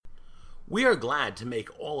We are glad to make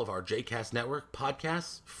all of our JCast Network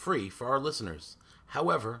podcasts free for our listeners.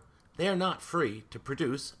 However, they are not free to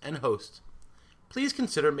produce and host. Please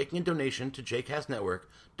consider making a donation to JCast Network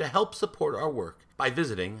to help support our work by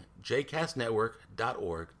visiting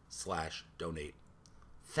jcastnetwork.org/donate.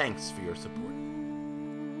 Thanks for your support.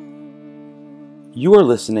 You are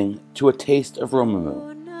listening to A Taste of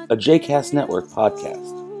Romumu, a JCast Network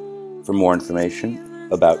podcast. For more information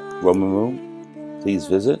about Romumu, please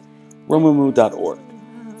visit romumu.org.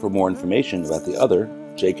 For more information about the other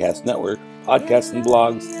JCast Network podcasts and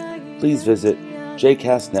blogs, please visit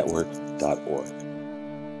jcastnetwork.org.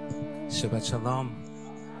 Shabbat Shalom.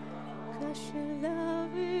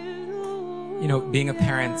 You know, being a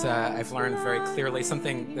parent, I've learned very clearly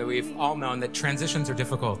something that we've all known, that transitions are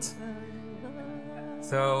difficult.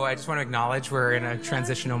 So I just want to acknowledge we're in a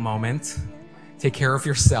transitional moment. Take care of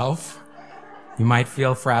yourself. You might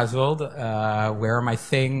feel frazzled. Where are my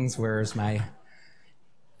things? Where is my,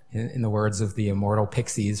 in the words of the immortal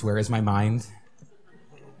Pixies, where is my mind?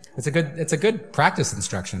 It's a good practice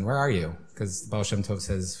instruction. Where are you? Because the Baal Shem Tov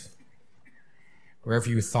says, wherever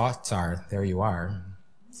your thoughts are, there you are.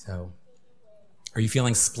 So, are you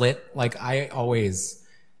feeling split? Like, I always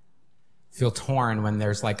feel torn when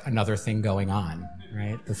there's like another thing going on,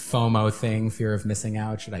 right? The FOMO thing, fear of missing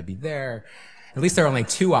out. Should I be there? At least there are only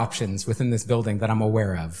two options within this building that I'm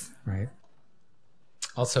aware of, right?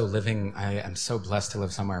 Also I am so blessed to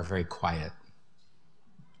live somewhere very quiet.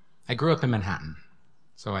 I grew up in Manhattan,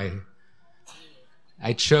 so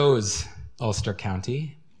I chose Ulster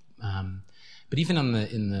County. But even on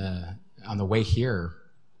the way here,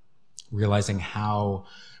 realizing how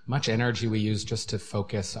much energy we use just to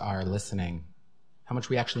focus our listening, how much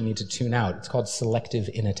we actually need to tune out. It's called selective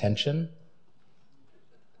inattention.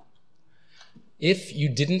 If you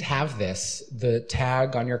didn't have this, the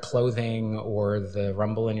tag on your clothing or the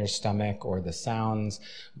rumble in your stomach or the sounds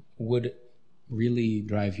would really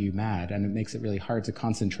drive you mad, and it makes it really hard to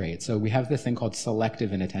concentrate. So we have this thing called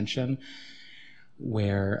selective inattention,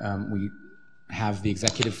 where we have the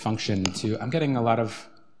executive function to... I'm getting a lot of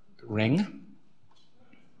ring.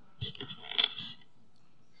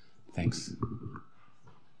 Thanks.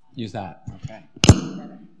 Use that. Okay.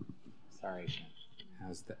 Sorry.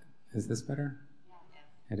 How's that? Is this better?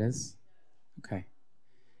 It is? Okay.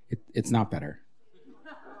 It's not better.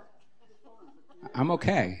 I'm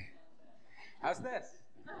okay. How's this?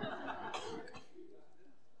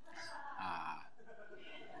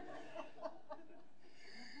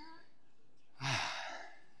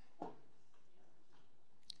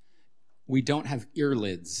 We don't have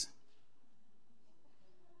earlids.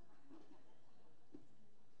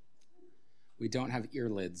 We don't have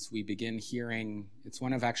earlids. We begin hearing, it's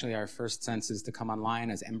one of actually our first senses to come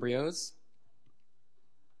online as embryos.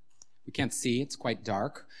 We can't see, it's quite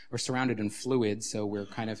dark. We're surrounded in fluid, so we're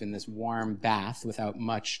kind of in this warm bath without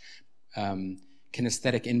much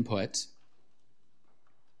kinesthetic input.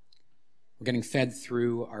 We're getting fed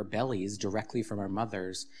through our bellies directly from our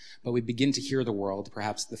mothers, but we begin to hear the world.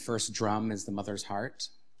 Perhaps the first drum is the mother's heart.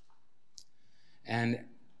 And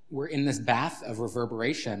we're in this bath of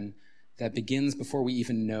reverberation that begins before we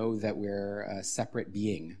even know that we're a separate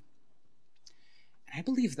being. And I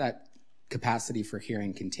believe that capacity for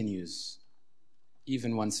hearing continues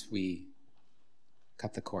even once we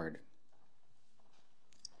cut the cord.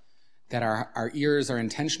 That our ears are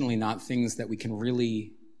intentionally not things that we can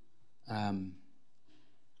really...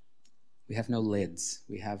 we have no lids.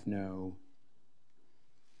 We have no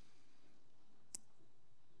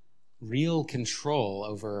real control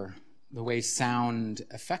over the way sound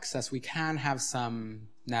affects us. We can have some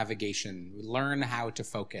navigation. We learn how to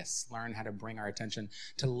focus, learn how to bring our attention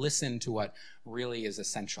to listen to what really is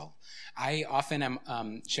essential. I often am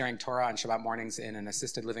sharing Torah on Shabbat mornings in an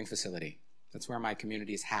assisted living facility. That's where my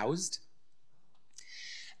community is housed.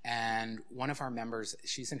 And one of our members,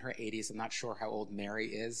 she's in her 80s, I'm not sure how old Mary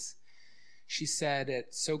is. She said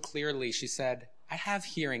it so clearly, she said, I have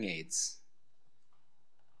hearing aids,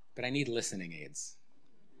 but I need listening aids.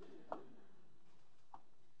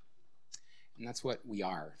 And that's what we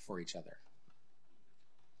are for each other.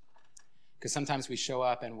 Because sometimes we show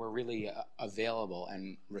up and we're really available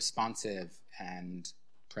and responsive and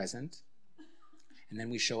present. And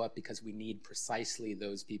then we show up because we need precisely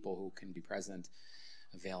those people who can be present,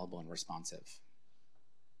 available, and responsive.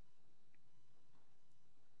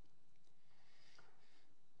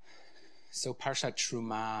 So Parshat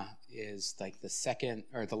Terumah is like the second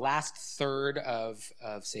or the last third of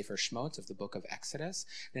Sefer Shmot, of the book of Exodus.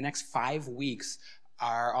 The next 5 weeks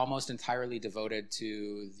are almost entirely devoted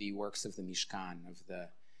to the works of the Mishkan, of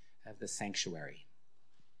the sanctuary.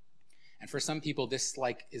 And for some people, this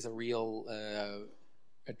is a real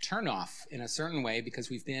a turnoff in a certain way,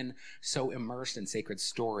 because we've been so immersed in sacred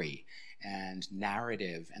story and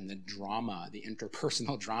narrative and the drama, the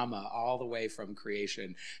interpersonal drama, all the way from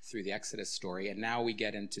creation through the Exodus story. And now we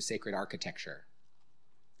get into sacred architecture,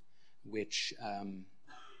 which can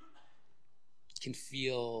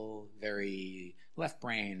feel very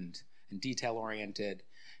left-brained and detail-oriented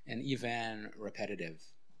and even repetitive.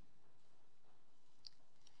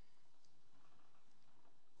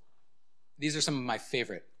 These are some of my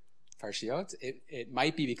favorite parshiot. It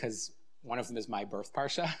might be because one of them is my birth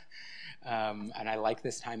parsha, and I like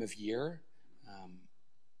this time of year,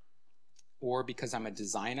 or because I'm a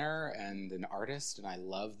designer and an artist, and I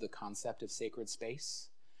love the concept of sacred space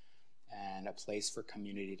and a place for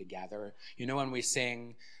community to gather. You know, when we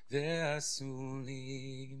sing,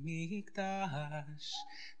 Ve'asuli mikdash,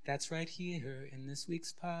 that's right here in this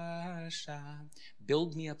week's parsha.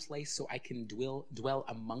 Build me a place so I can dwell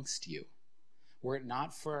amongst you. Were it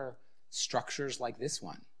not for structures like this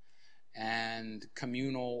one and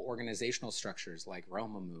communal organizational structures like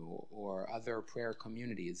Romamu or other prayer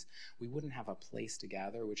communities, we wouldn't have a place to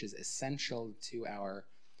gather, which is essential to our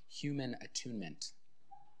human attunement.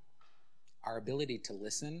 Our ability to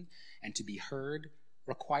listen and to be heard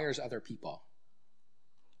requires other people,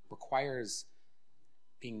 requires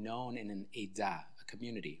being known in an eidah, a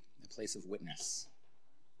community, a place of witness.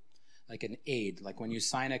 Like an aid, like when you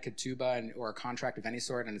sign a ketubah or a contract of any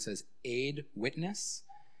sort and it says aid, witness,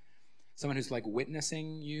 someone who's like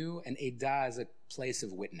witnessing you, an eidah is a place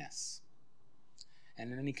of witness.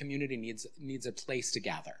 And any community needs a place to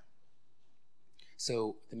gather.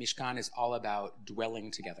 So the Mishkan is all about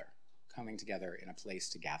dwelling together, coming together in a place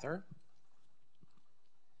to gather.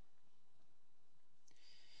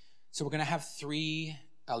 So we're going to have 3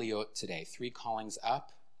 aliyot today, 3 callings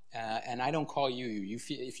up. And I don't call you.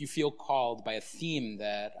 If you feel called by a theme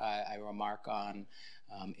that I remark on,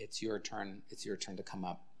 it's your turn. It's your turn to come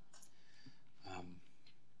up.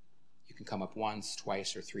 You can come up once,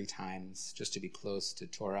 twice, or 3 times, just to be close to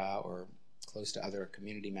Torah or close to other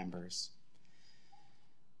community members.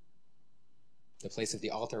 The place of the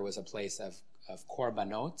altar was a place of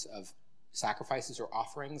korbanot, of sacrifices or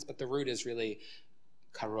offerings, but the root is really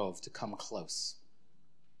karov, to come close.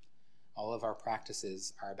 All of our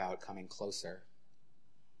practices are about coming closer.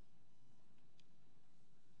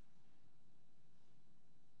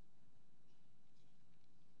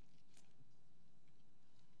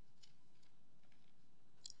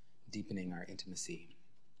 Deepening our intimacy.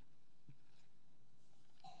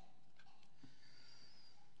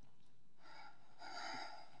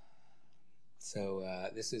 So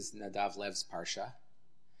this is Nadav Lev's parsha.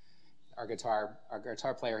 Our guitar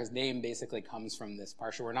player, his name basically comes from this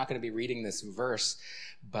parsha. We're not going to be reading this verse,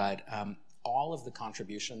 but all of the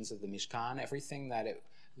contributions of the Mishkan, everything that it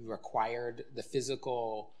required, the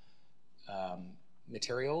physical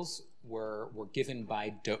materials were given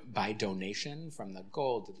by donation, from the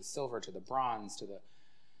gold to the silver to the bronze to the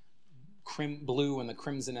blue and the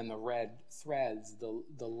crimson and the red threads,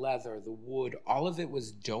 the leather, the wood. All of it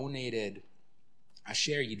was donated,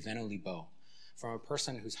 asher yidvenu libo, from a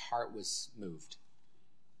person whose heart was moved.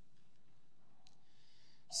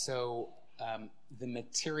 So the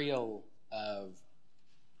material of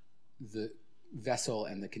the vessel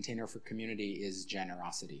and the container for community is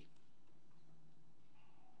generosity.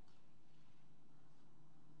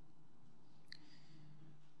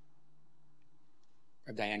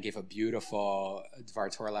 Rabbi Diane gave a beautiful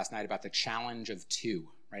Dvar Torah last night about the challenge of 2,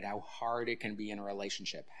 right? How hard it can be in a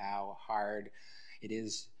relationship, how hard it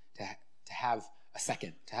is to have a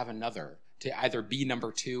second, to have another, to either be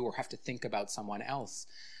number 2 or have to think about someone else.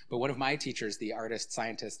 But one of my teachers, the artist,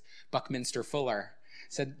 scientist, Buckminster Fuller,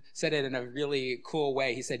 said it in a really cool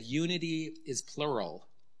way. He said, unity is plural,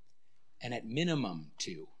 and at minimum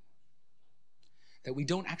 2. That we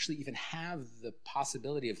don't actually even have the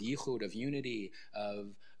possibility of yichud, of unity,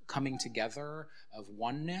 of coming together, of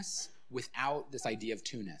oneness, without this idea of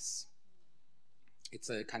 2-ness.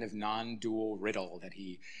 It's a kind of non-dual riddle that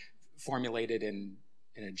he formulated in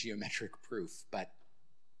a geometric proof, but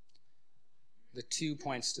the 2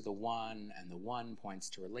 points to the 1, and the 1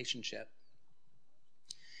 points to relationship.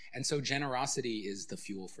 And so generosity is the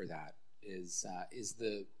fuel for that, is a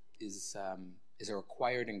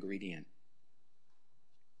required ingredient.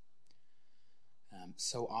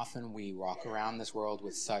 So often we walk around this world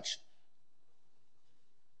with such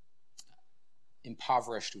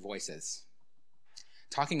impoverished voices,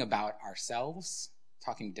 talking about ourselves,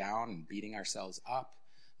 talking down and beating ourselves up,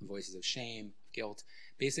 the voices of shame, guilt,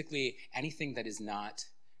 basically anything that is not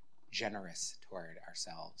generous toward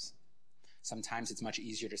ourselves. Sometimes it's much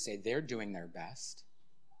easier to say they're doing their best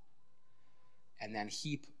and then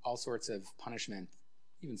heap all sorts of punishment,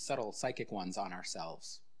 even subtle psychic ones, on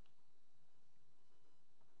ourselves.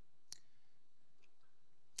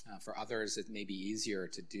 For others, it may be easier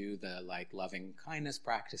to do the loving kindness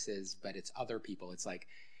practices, but it's other people. It's like,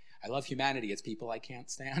 I love humanity. It's people I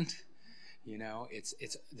can't stand.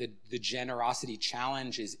 It's the generosity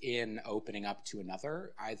challenge is in opening up to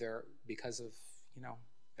another, either because of,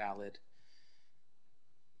 valid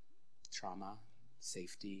trauma,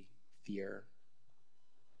 safety, fear.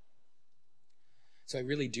 So I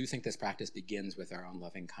really do think this practice begins with our own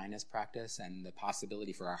loving kindness practice and the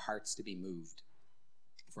possibility for our hearts to be moved,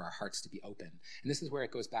 for our hearts to be open. And this is where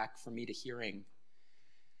it goes back for me to hearing,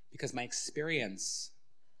 because my experience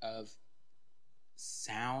of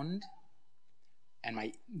sound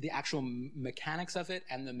and the actual mechanics of it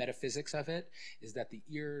and the metaphysics of it is that the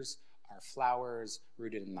ears are flowers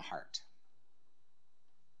rooted in the heart.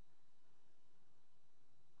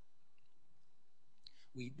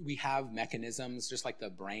 We have mechanisms, just like the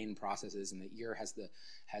brain processes, and the ear has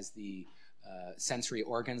the sensory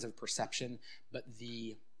organs of perception, but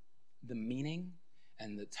the meaning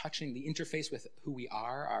and the touching, the interface with who we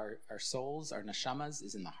are, our souls, our neshamas,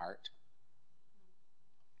 is in the heart.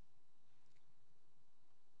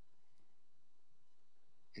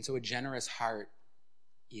 And so a generous heart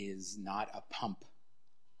is not a pump.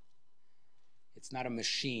 It's not a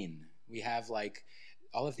machine. We have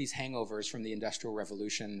all of these hangovers from the Industrial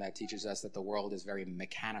Revolution that teaches us that the world is very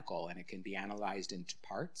mechanical and it can be analyzed into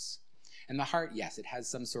parts. And the heart, yes, it has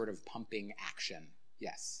some sort of pumping action,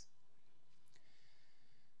 yes.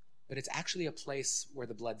 But it's actually a place where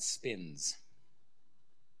the blood spins.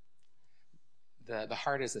 The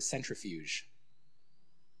heart is a centrifuge.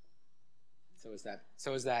 So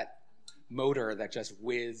is that motor that just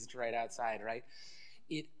whizzed right outside, right?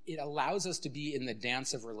 It allows us to be in the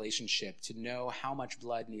dance of relationship, to know how much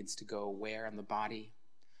blood needs to go where in the body,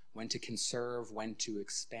 when to conserve, when to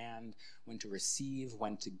expand, when to receive,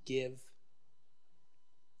 when to give.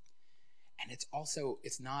 And it's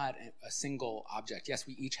not a single object. Yes,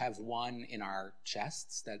 we each have one in our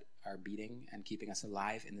chests that are beating and keeping us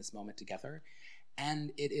alive in this moment together.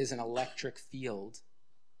 And it is an electric field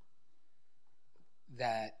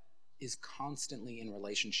that is constantly in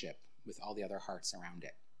relationship with all the other hearts around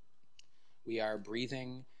it. We are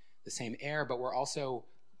breathing the same air, but we're also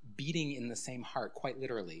beating in the same heart, quite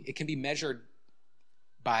literally. It can be measured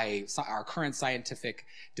by our current scientific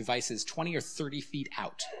devices 20 or 30 feet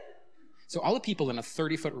out. So all the people in a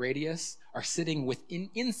 30-foot radius are sitting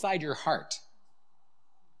inside your heart.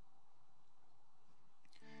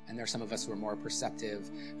 And there are some of us who are more perceptive,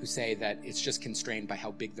 who say that it's just constrained by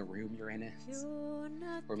how big the room you're in is.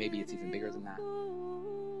 Or maybe it's even bigger than that.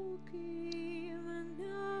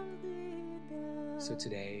 So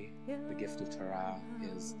today, the gift of Torah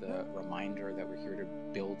is the reminder that we're here to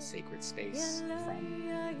build sacred space from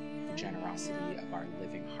the generosity of our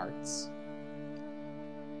living hearts.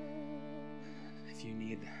 If you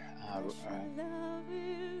need,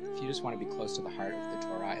 if you just want to be close to the heart of the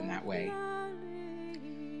Torah in that way,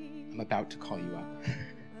 I'm about to call you up.